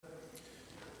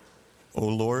O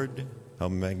Lord, how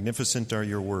magnificent are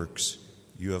your works!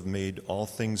 You have made all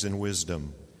things in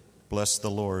wisdom. Bless the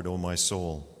Lord, O my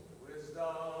soul. Wisdom.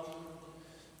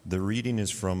 The reading is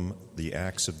from the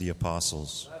Acts of the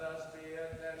Apostles. Let us be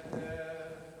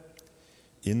attentive.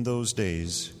 In those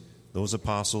days, those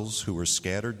apostles who were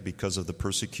scattered because of the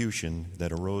persecution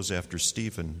that arose after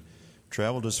Stephen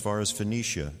traveled as far as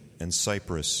Phoenicia and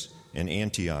Cyprus and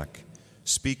Antioch,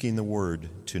 speaking the word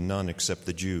to none except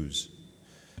the Jews.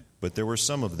 But there were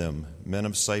some of them, men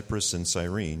of Cyprus and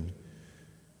Cyrene,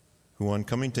 who on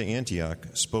coming to Antioch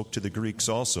spoke to the Greeks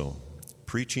also,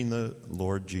 preaching the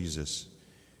Lord Jesus.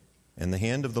 And the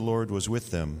hand of the Lord was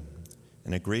with them,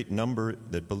 and a great number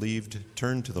that believed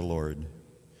turned to the Lord.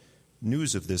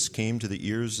 News of this came to the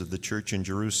ears of the church in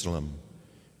Jerusalem,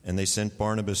 and they sent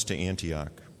Barnabas to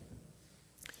Antioch.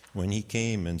 When he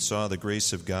came and saw the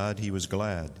grace of God, he was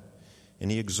glad, and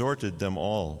he exhorted them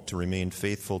all to remain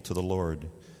faithful to the Lord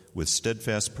with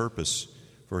steadfast purpose,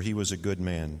 for he was a good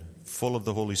man, full of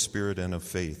the Holy Spirit and of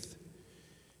faith.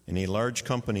 And a large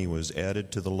company was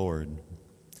added to the Lord.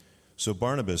 So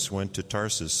Barnabas went to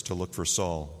Tarsus to look for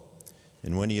Saul,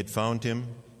 and when he had found him,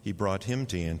 he brought him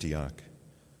to Antioch.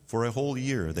 For a whole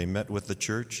year they met with the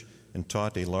church and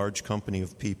taught a large company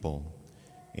of people.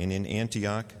 And in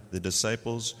Antioch the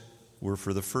disciples were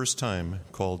for the first time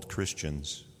called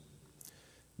Christians.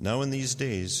 Now in these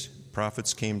days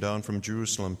prophets came down from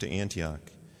Jerusalem to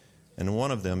Antioch, and one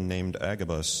of them, named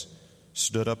Agabus,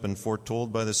 stood up and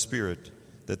foretold by the Spirit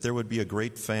that there would be a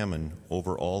great famine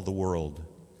over all the world.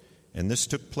 And this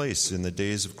took place in the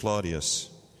days of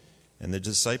Claudius. And the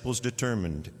disciples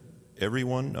determined,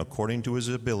 everyone according to his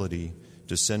ability,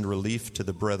 to send relief to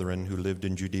the brethren who lived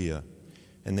in Judea.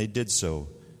 And they did so,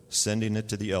 sending it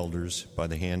to the elders by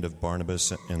the hand of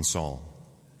Barnabas and Saul.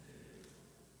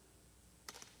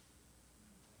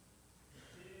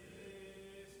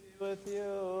 Peace be with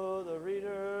you, the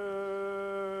reader.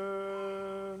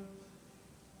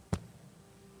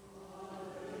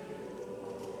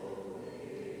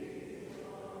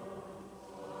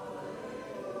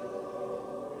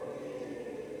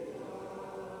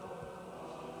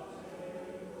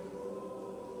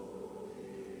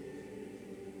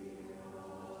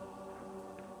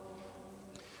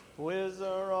 With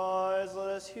our eyes, let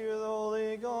us hear the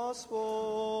Holy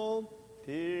Gospel.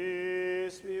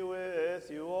 Peace be with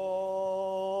you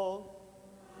all.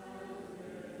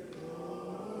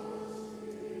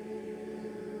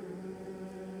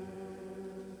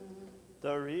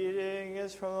 The reading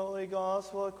is from the Holy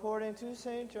Gospel according to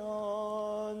St.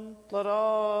 John. Let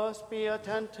us be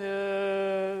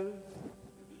attentive.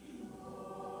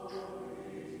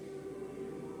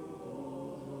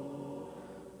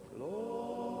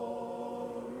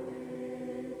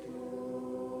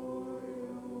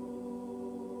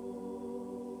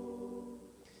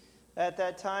 At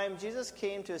that time, Jesus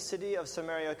came to a city of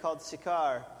Samaria called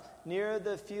Sychar, near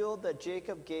the field that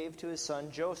Jacob gave to his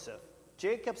son Joseph.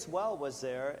 Jacob's well was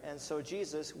there, and so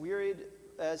Jesus, wearied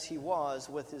as he was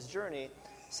with his journey,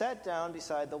 sat down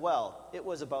beside the well. It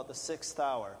was about the 6th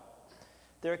hour.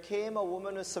 There came a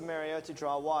woman of Samaria to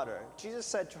draw water. Jesus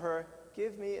said to her,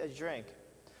 "Give me a drink."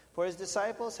 For his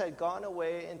disciples had gone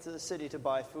away into the city to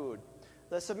buy food.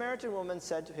 The Samaritan woman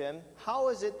said to him, "How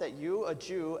is it that you, a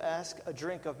Jew, ask a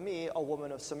drink of me, a woman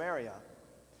of Samaria?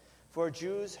 For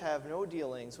Jews have no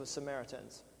dealings with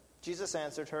Samaritans." Jesus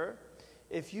answered her,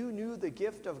 "If you knew the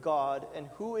gift of God and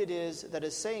who it is that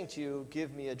is saying to you,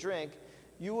 'Give me a drink,'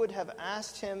 you would have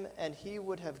asked him, and he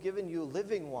would have given you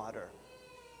living water."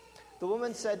 The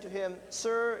woman said to him,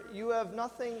 "Sir, you have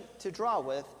nothing to draw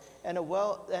with, and the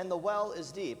well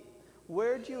is deep.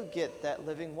 Where do you get that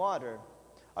living water?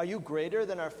 Are you greater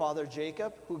than our father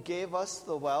Jacob, who gave us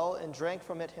the well and drank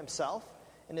from it himself,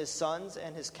 and his sons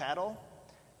and his cattle?"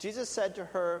 Jesus said to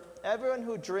her, "Everyone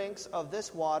who drinks of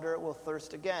this water will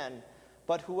thirst again,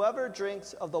 but whoever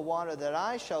drinks of the water that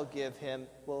I shall give him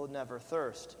will never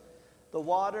thirst. The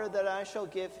water that I shall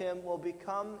give him will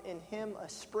become in him a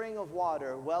spring of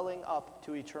water welling up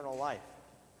to eternal life."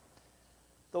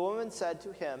 The woman said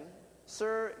to him,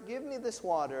 "Sir, give me this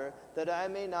water that I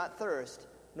may not thirst,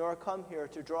 nor come here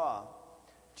to draw."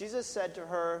 Jesus said to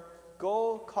her,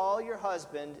 "Go, call your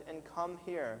husband and come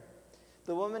here."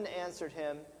 The woman answered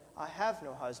him, "I have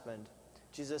no husband."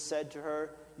 Jesus said to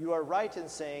her, "You are right in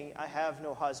saying, 'I have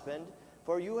no husband,'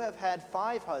 for you have had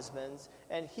 5 husbands,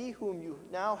 and he whom you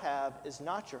now have is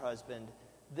not your husband.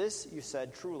 This you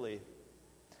said truly."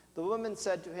 The woman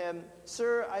said to him,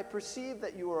 "Sir, I perceive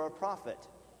that you are a prophet.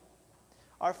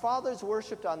 Our fathers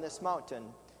worshipped on this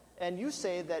mountain, and you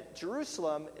say that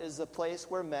Jerusalem is the place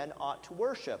where men ought to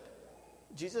worship."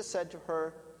 Jesus said to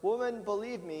her, "Woman,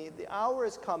 believe me, the hour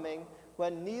is coming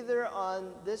when neither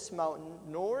on this mountain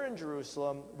nor in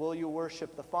Jerusalem will you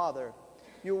worship the Father.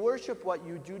 You worship what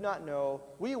you do not know.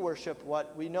 We worship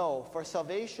what we know, for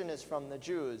salvation is from the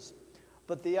Jews.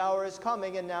 But the hour is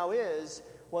coming, and now is,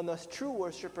 when the true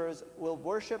worshipers will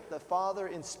worship the Father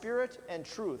in spirit and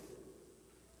truth.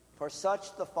 For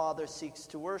such the Father seeks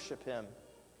to worship him.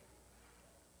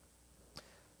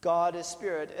 God is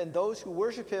spirit, and those who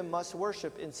worship him must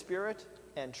worship in spirit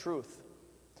and truth."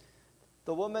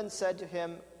 The woman said to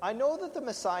him, "I know that the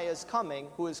Messiah is coming,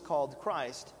 who is called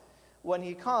Christ. When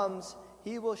he comes,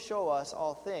 he will show us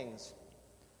all things."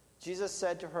 Jesus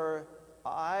said to her,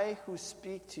 "I who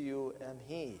speak to you am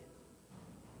he."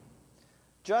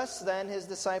 Just then his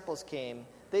disciples came.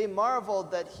 They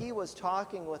marveled that he was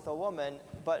talking with a woman,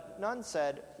 but none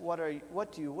said,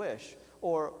 "What do you wish?"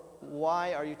 or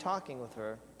 "Why are you talking with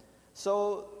her?"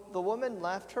 So the woman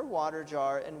left her water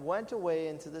jar and went away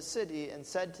into the city and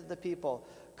said to the people,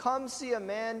 "Come see a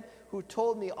man who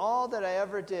told me all that I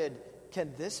ever did.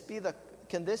 Can this be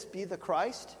the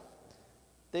Christ?"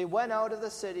 They went out of the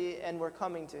city and were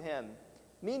coming to him.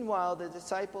 Meanwhile the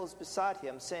disciples besought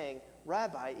him, saying,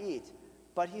 "Rabbi, eat."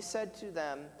 But he said to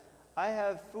them, "I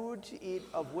have food to eat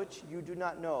of which you do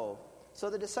not know." So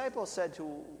the disciples said to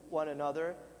one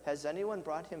another, "Has anyone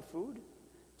brought him food?"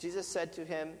 Jesus said to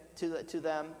them,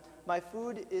 "My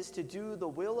food is to do the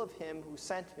will of him who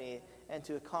sent me and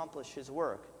to accomplish his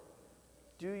work.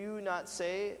 Do you not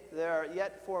say, 'There are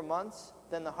yet 4 months,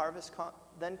 then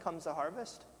comes the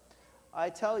harvest'? I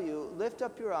tell you, lift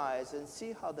up your eyes and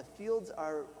see how the fields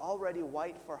are already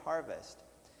white for harvest.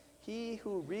 He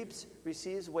who reaps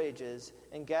receives wages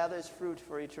and gathers fruit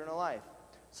for eternal life.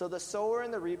 So the sower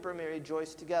and the reaper may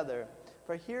rejoice together.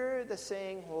 For here the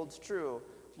saying holds true,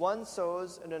 one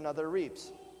sows and another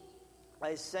reaps.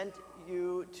 I sent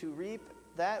you to reap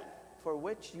that for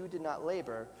which you did not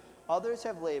labor. Others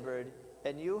have labored,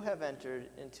 and you have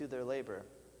entered into their labor."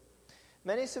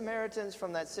 Many Samaritans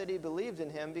from that city believed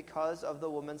in him because of the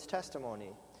woman's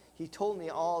testimony. "He told me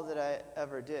all that I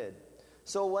ever did."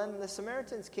 So when the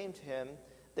Samaritans came to him,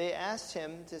 they asked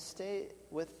him to stay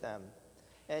with them.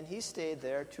 And he stayed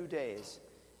there 2 days.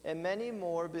 And many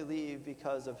more believed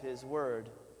because of his word.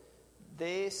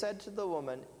 They said to the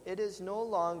woman, "It is no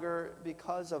longer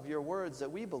because of your words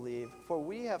that we believe, for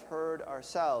we have heard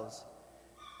ourselves.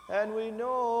 And we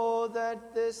know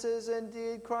that this is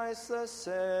indeed Christ the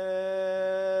Savior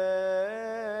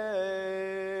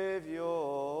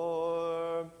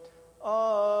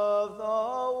of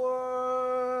the world."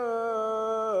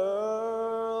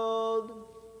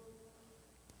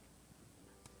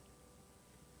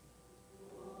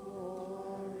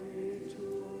 Glory to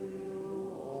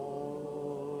you,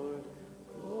 Lord.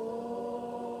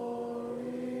 Glory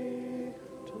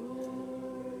to you.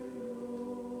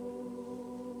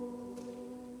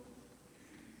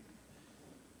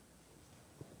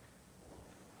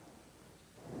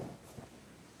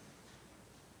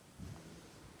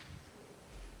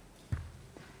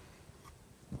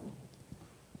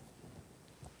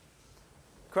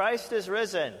 Christ is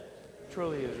risen.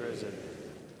 Truly is risen.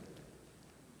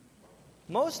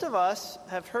 Most of us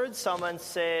have heard someone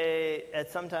say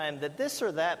at some time that this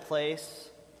or that place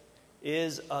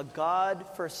is a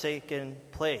God-forsaken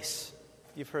place.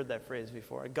 You've heard that phrase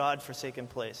before, a God-forsaken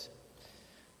place.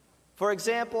 For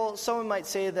example, someone might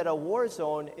say that a war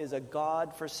zone is a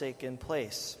God-forsaken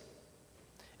place.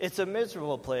 It's a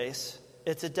miserable place.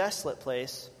 It's a desolate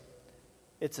place.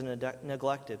 It's a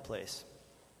neglected place.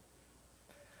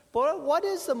 But what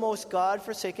is the most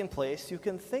God-forsaken place you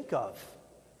can think of?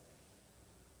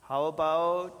 How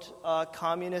about a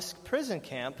communist prison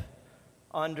camp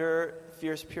under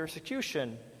fierce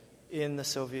persecution in the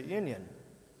Soviet Union?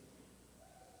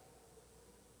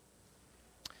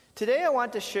 Today I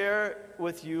want to share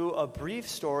with you a brief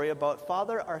story about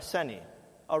Father Arseny,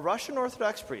 a Russian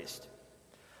Orthodox priest.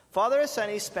 Father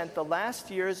Arseny spent the last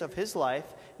years of his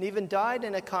life and even died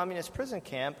in a communist prison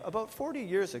camp about 40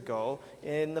 years ago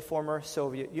in the former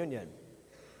Soviet Union.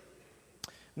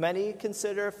 Many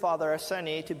consider Father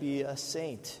Arseny to be a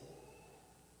saint.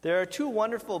 There are 2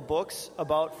 wonderful books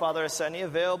about Father Arseny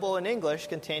available in English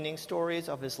containing stories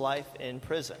of his life in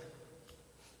prison.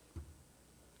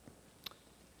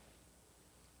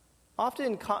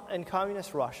 Often in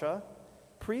communist Russia,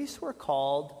 priests were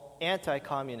called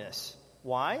anti-communists.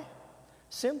 Why?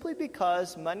 Simply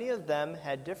because many of them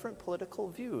had different political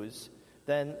views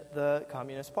than the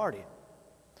Communist Party.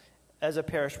 As a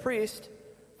parish priest,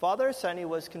 Father Arseny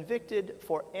was convicted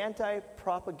for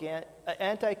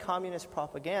anti-communist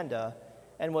propaganda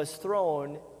and was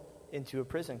thrown into a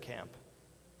prison camp.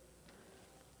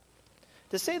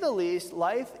 To say the least,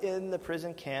 life in the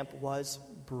prison camp was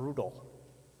brutal.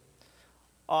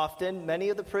 Often, many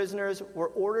of the prisoners were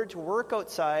ordered to work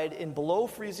outside in below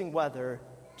freezing weather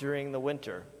during the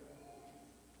winter.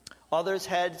 Others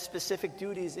had specific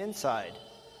duties inside.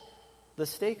 The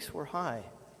stakes were high.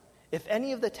 If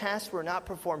any of the tasks were not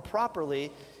performed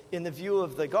properly in the view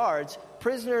of the guards,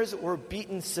 prisoners were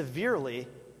beaten severely,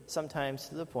 sometimes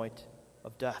to the point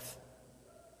of death.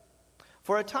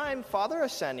 For a time, Father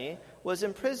Arseny was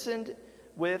imprisoned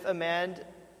with a man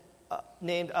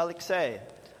named Alexei.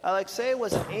 Alexei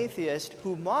was an atheist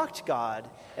who mocked God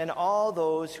and all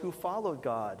those who followed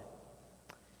God.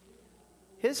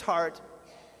 His heart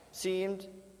seemed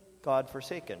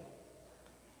God-forsaken.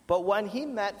 But when he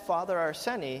met Father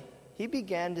Arseny, he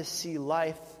began to see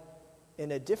life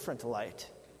in a different light,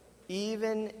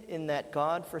 even in that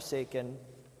God-forsaken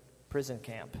prison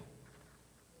camp.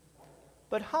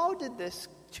 But how did this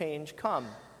change come?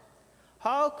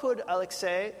 How could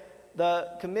Alexei, the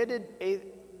committed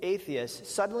atheist,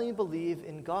 suddenly believe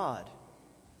in God?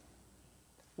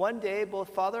 One day,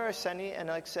 both Father Arseny and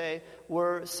Alexei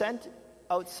were sent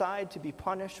outside to be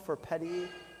punished for petty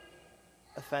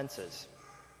offenses.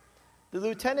 The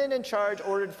lieutenant in charge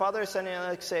ordered Father Arseny and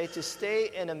Alexei to stay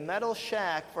in a metal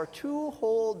shack for 2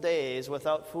 whole days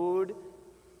without food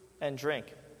and drink.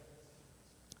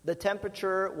 The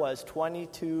temperature was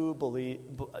 22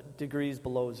 degrees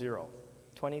below zero,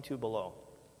 22 below,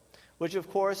 which of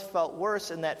course felt worse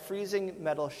in that freezing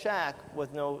metal shack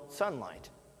with no sunlight.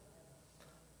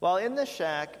 While in the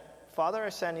shack, Father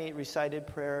Arseny recited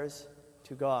prayers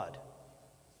to God.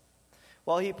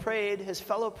 While he prayed, his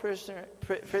fellow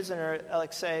prisoner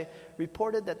Alexei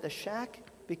reported that the shack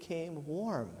became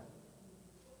warm.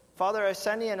 Father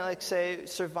Arseny and Alexei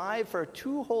survived for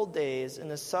 2 whole days in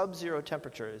the sub-zero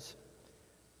temperatures.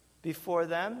 Before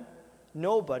them,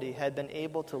 nobody had been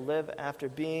able to live after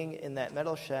being in that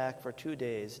metal shack for 2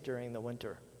 days during the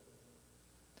winter.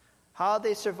 How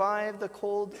they survived the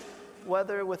cold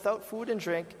weather without food and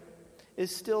drink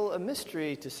is still a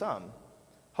mystery to some.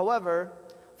 However,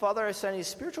 Father Arseny's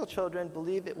spiritual children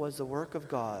believe it was the work of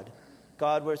God.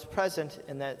 God was present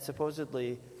in that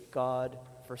supposedly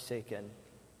God-forsaken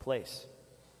place.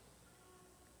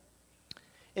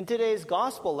 In today's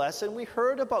gospel lesson, we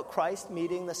heard about Christ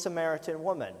meeting the Samaritan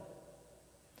woman.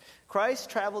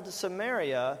 Christ traveled to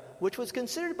Samaria, which was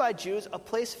considered by Jews a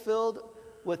place filled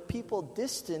with people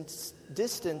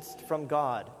distanced from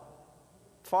God,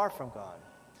 far from God.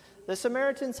 The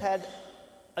Samaritans had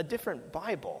a different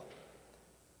Bible.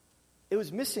 It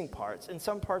was missing parts, and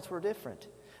some parts were different.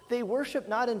 They worshiped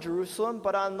not in Jerusalem,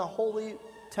 but on the Holy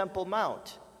Temple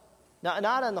Mount. Not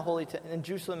on the in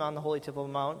Jerusalem on the Holy Temple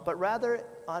Mount, but rather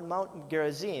on Mount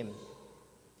Gerizim.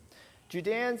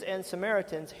 Judeans and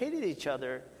Samaritans hated each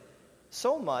other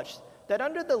so much that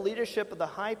under the leadership of the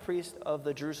high priest of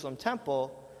the Jerusalem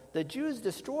temple, the Jews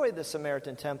destroyed the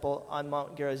Samaritan temple on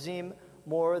Mount Gerizim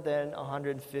more than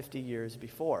 150 years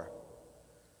before.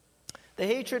 The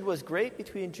hatred was great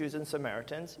between Jews and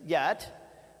Samaritans,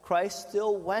 yet Christ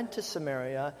still went to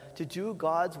Samaria to do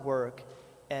God's work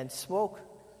and spoke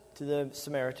to the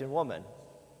Samaritan woman.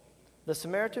 The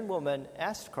Samaritan woman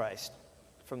asked Christ,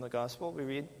 from the gospel we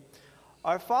read,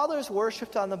 "Our fathers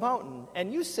worshipped on the mountain,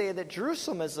 and you say that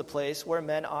Jerusalem is the place where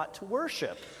men ought to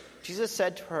worship." Jesus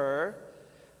said to her,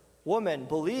 "Woman,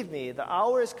 believe me, the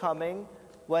hour is coming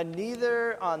when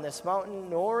neither on this mountain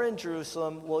nor in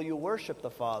Jerusalem will you worship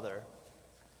the Father.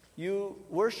 You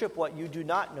worship what you do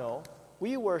not know.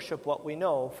 We worship what we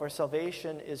know, for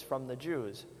salvation is from the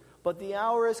Jews. But the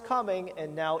hour is coming,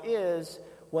 and now is,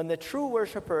 when the true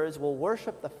worshipers will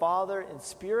worship the Father in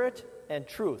spirit and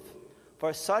truth,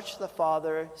 for such the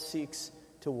Father seeks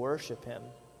to worship him."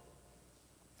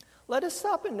 Let us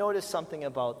stop and notice something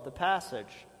about the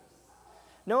passage.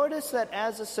 Notice that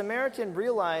as the Samaritan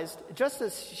realized, just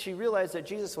as she realized that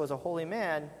Jesus was a holy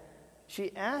man,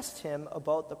 she asked him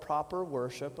about the proper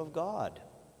worship of God.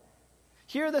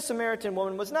 Here, the Samaritan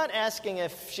woman was not asking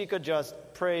if she could just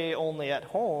pray only at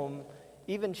home.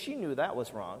 Even she knew that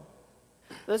was wrong.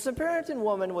 The Samaritan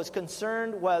woman was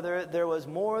concerned whether there was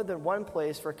more than one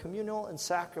place for communal and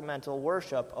sacramental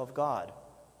worship of God.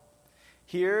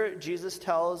 Here, Jesus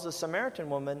tells the Samaritan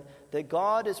woman that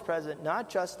God is present not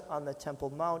just on the Temple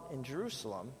Mount in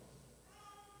Jerusalem.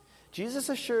 Jesus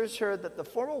assures her that the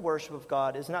formal worship of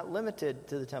God is not limited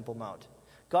to the Temple Mount.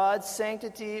 God's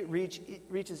sanctity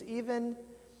reaches even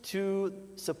to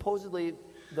supposedly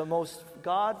the most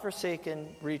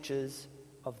God-forsaken reaches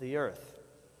of the earth.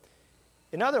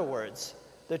 In other words,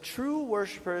 the true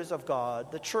worshipers of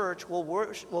God, the church,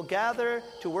 will gather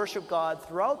to worship God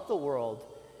throughout the world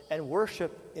and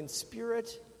worship in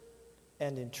spirit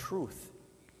and in truth,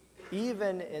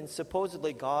 even in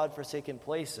supposedly God-forsaken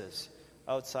places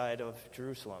outside of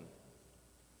Jerusalem.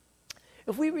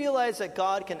 If we realize that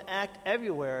God can act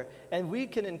everywhere and we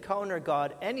can encounter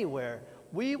God anywhere,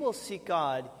 we will seek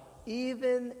God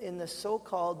even in the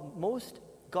so-called most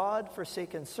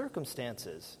God-forsaken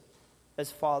circumstances,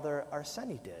 as Father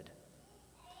Arseni did.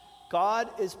 God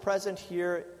is present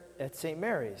here at St.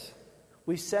 Mary's.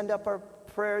 We send up our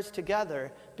prayers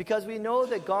together because we know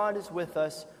that God is with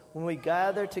us when we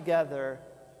gather together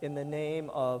in the name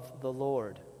of the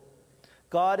Lord.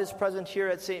 God is present here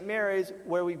at St. Mary's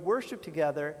where we worship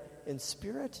together in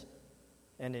spirit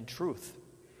and in truth.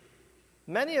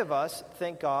 Many of us,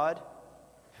 thank God,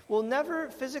 will never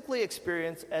physically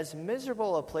experience as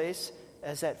miserable a place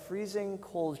as that freezing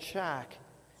cold shack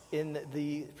in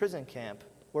the prison camp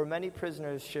where many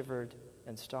prisoners shivered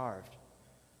and starved.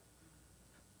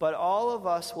 But all of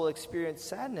us will experience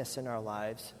sadness in our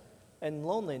lives and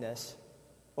loneliness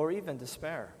or even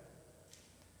despair.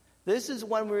 This is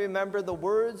when we remember the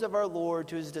words of our Lord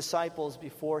to his disciples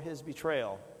before his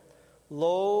betrayal.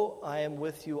 Lo, I am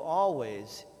with you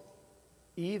always,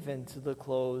 even to the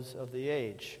close of the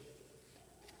age.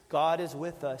 God is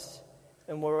with us,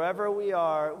 and wherever we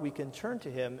are, we can turn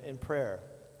to him in prayer.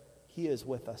 He is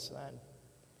with us then.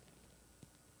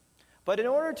 But in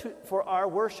order for our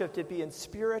worship to be in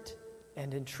spirit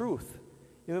and in truth,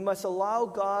 we must allow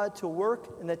God to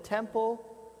work in the temple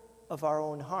of our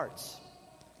own hearts.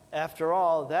 After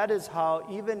all, that is how,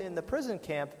 even in the prison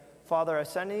camp, Father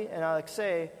Arseni and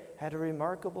Alexei had a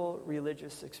remarkable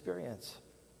religious experience.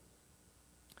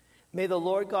 May the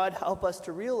Lord God help us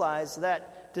to realize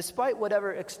that despite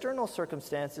whatever external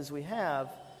circumstances we have,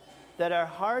 that our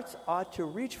hearts ought to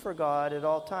reach for God at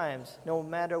all times, no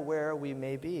matter where we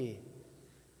may be.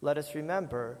 Let us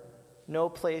remember, no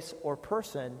place or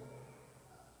person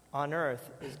on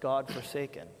earth is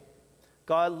God-forsaken.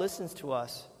 God listens to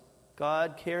us.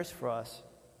 God cares for us.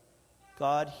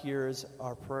 God hears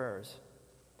our prayers.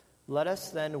 Let us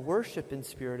then worship in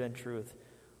spirit and truth,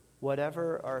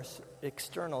 whatever our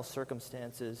external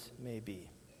circumstances may be.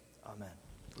 Amen.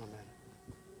 Amen.